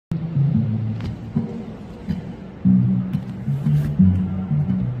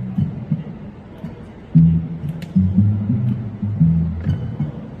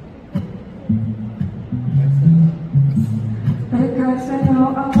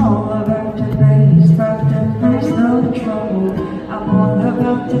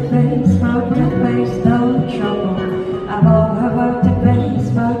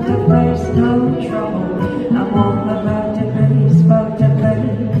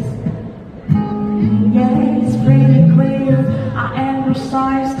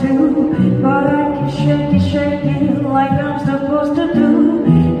exercise too, but I can shake it like I'm supposed to do.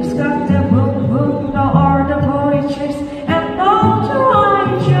 It's got the boom boom, the art, the body chase, and all the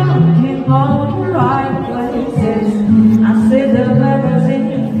right junk in all the right places. I see the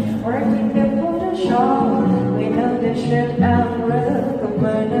magazine, working the Photoshop. We know the shit and real, come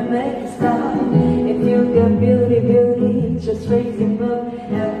on and make it stop. If you got beauty, just raise it up.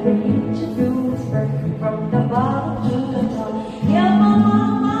 Every inch you do is perfect from the bottom to the top. Yeah, my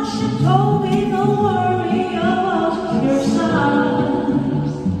mama, she told me don't worry about your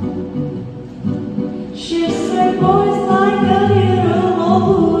size. She said boys like a little more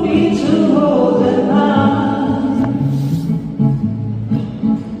booty to hold them high.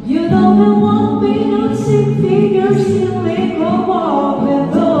 You know there won't be no six figures till they go walk and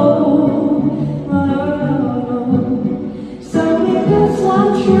go. So if that's what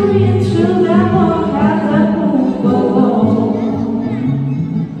you're into, that won't have that move alone.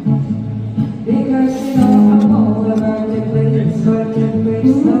 Because you know I'm all about the place, but the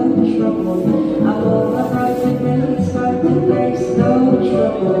place no trouble. I'm all about the place, but the place no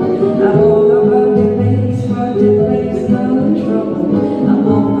trouble. I'm all about the place, but the place no trouble. I'm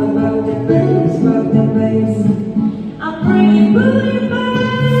all about the place, but the place. I'm bringing booty back,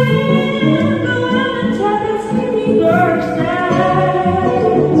 go out and tell the skinny girls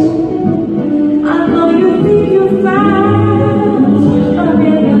dance. I know you think you're fast, but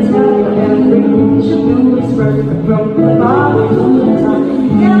then you tell me everything you do is perfect from the bottom to the top.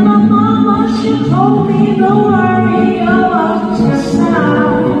 Yeah, my mama, she told me don't worry about your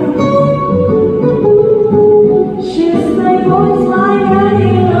style. She said boys like a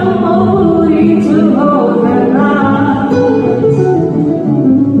little more booty to hold their eyes.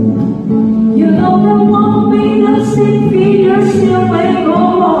 You know there won't be no six figures till they go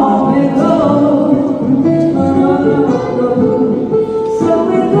on and go. So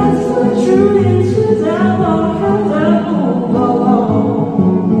if that's what you're into, that won't have to move along.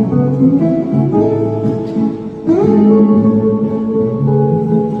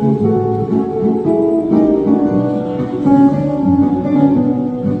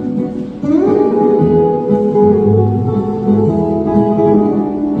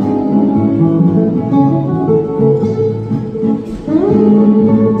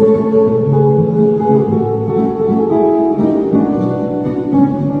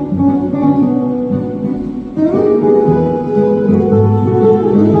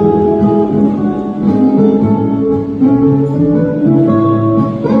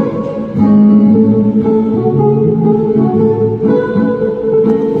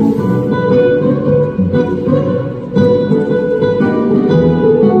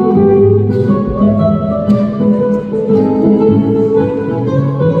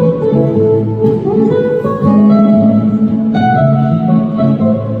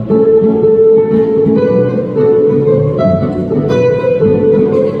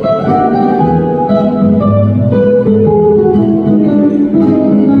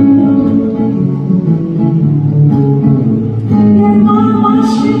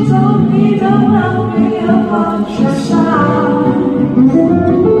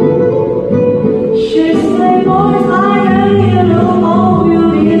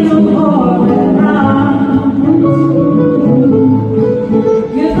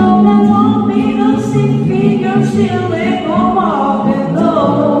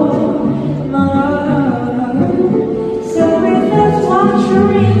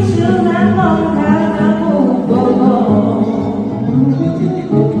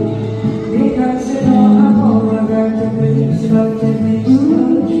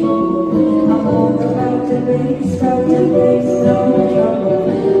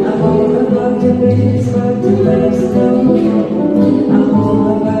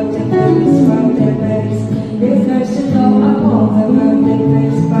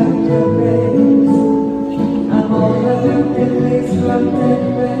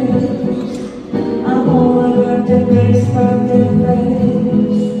 I'm all about the bass, but the bass.